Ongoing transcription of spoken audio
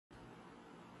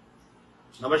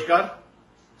नमस्कार,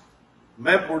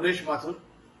 मैं Purnesh Mathur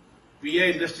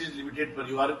pi industries limited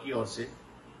परिवार की ओर से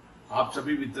आप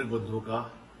सभी वितरक बंधुओं का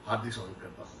हार्दिक स्वागत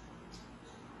करता हूं।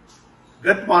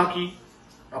 गत माह की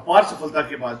अपार सफलता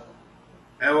के बाद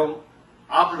एवं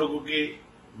आप लोगों के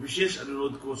विशेष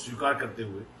अनुरोध को स्वीकार करते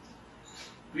हुए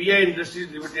पीआई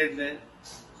इंडस्ट्रीज लिमिटेड ने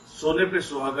सोने पे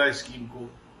सुहागा स्कीम को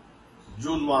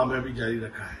जून माह में भी जारी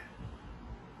रखा है।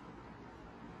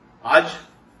 आज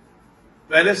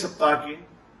पहले सप्ताह के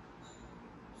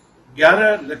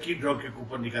 11 लकी ड्रॉ के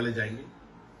कूपन निकाले जाएंगे।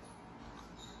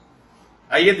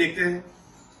 आइए देखते हैं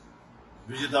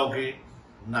विजेताओं के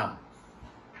नाम।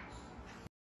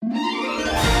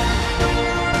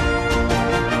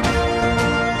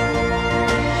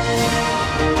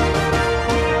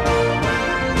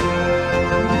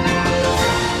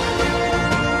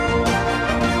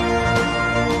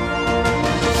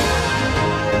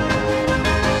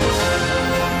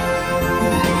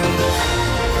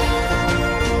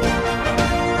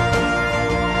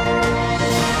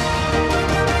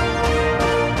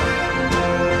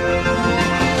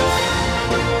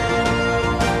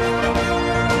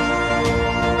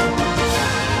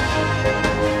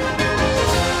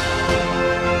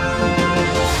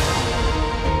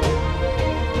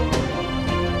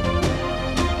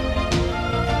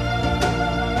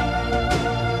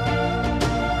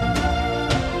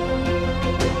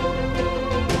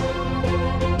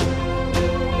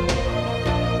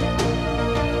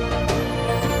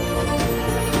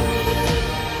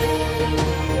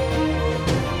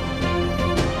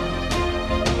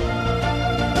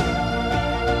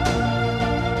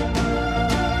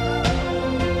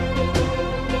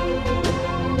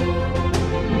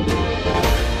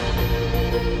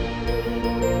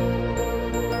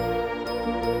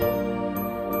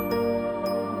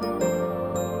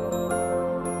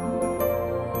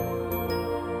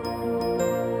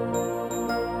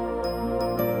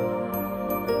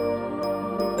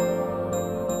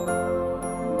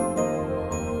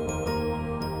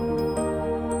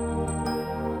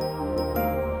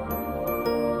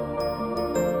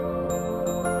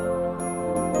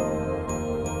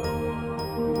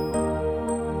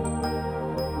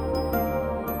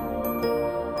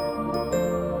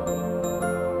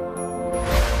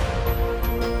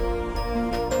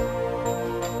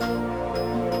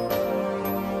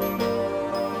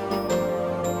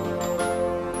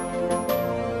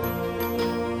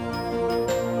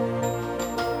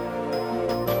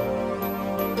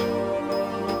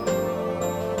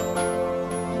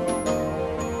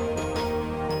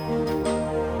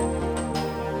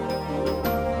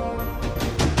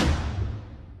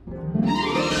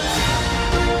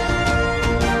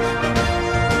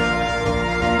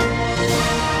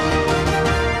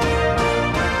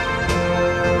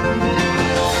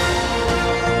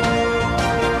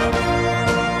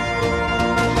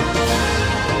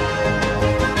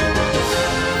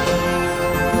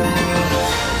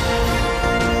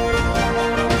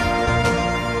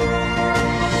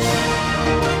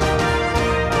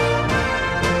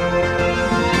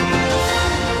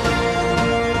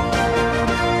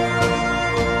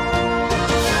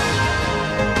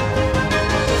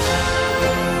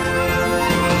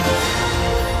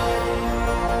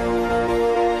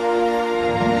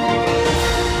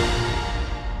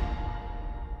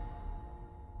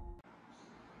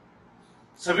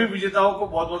 सभी विजेताओं को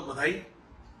बहुत बहुत बधाई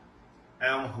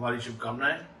एवं हमारी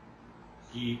शुभकामनाएं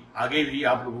कि आगे भी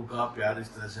आप लोगों का प्यार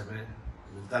इस तरह से हमें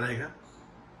मिलता रहेगा।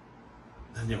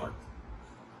 धन्यवाद।